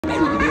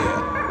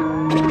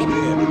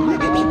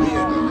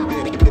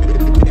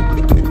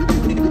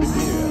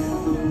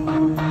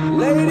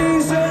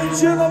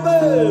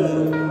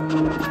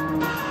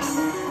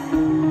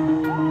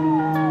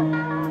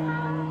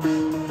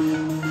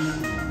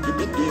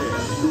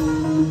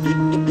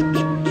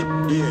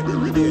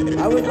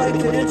I would like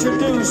to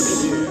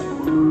introduce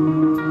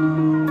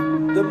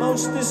the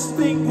most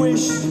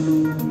distinguished,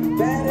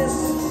 baddest,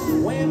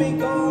 whammy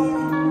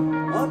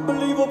gar,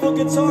 unbelievable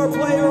guitar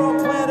player on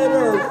planet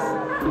Earth,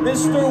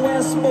 Mr.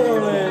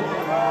 Westmoreland.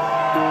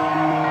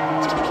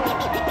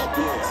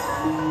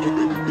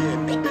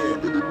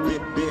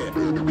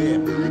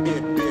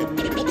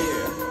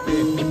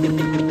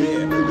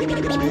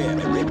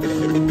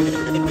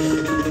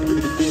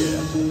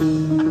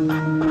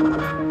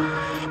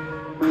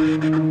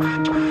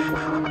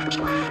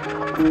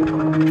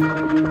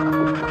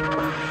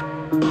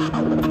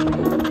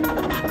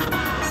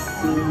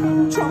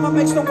 Drama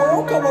makes the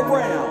world go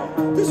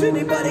around. Does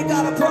anybody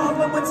got a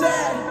problem with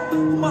that?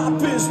 My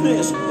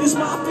business is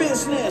my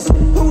business.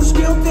 Who's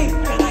guilty?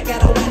 And I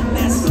got a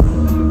witness.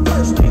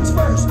 First things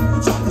first,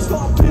 the chocolate's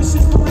called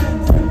business plan.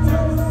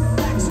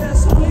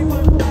 Access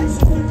Hollywood, license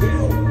to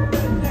kill.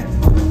 Redneck,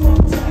 fucking from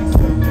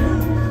Jackson.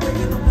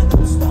 Breaking up the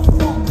new stuff,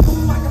 funk.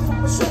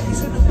 Microphone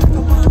machetes in the back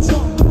of my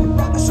trunk.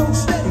 Rock the show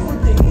steady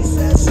with the he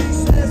says, she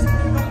says.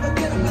 Don't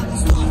forget about the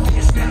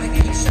starfish,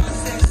 navigating shots,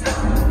 sex,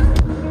 stop.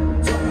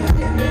 Don't have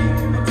your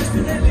name, I'm just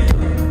an alien.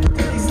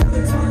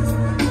 37 tons,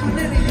 I'm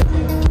an idiot.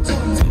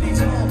 Talk to me,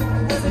 Tom.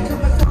 Where's it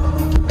coming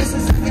from? This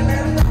is like an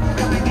anthem,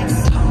 coming in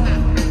sound.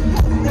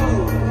 Oh no,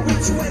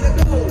 which way to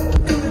go?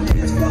 Do the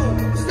niggas flow?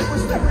 Still a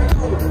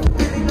stereo,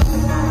 getting on the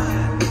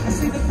line. I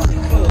see the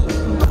fight club,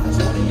 about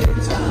 28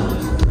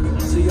 times.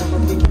 See, I'ma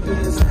keep it in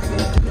a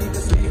second. Keep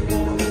the same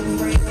one,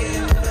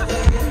 breaking,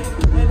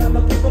 and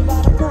I'ma keep a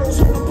lot of girls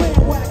on the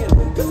bandwagon.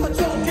 Cause I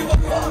don't give a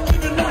fuck,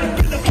 even though I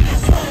get the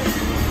fast lane.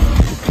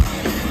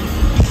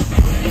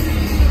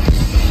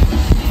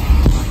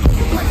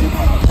 Crazy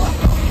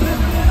motherfucker,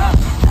 living it up,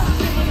 not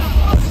giving up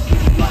us,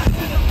 getting black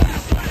in the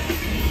fast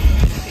lane.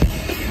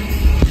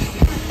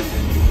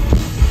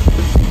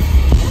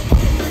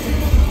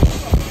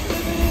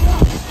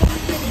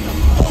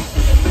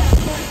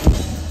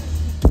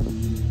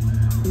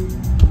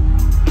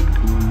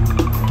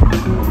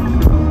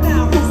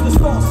 Now who's the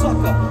small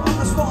sucker?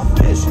 I'm a small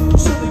fish,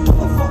 silly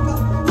motherfucker.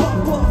 Puff,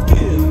 puff,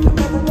 give,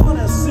 never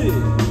wanna see.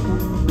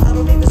 I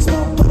don't even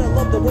smoke, but I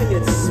love the way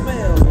it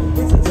smells.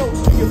 It's a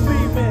toast to your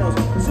females.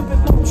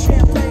 Sipping on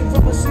champagne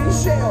from a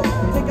seashell.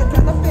 Think I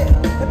kinda feel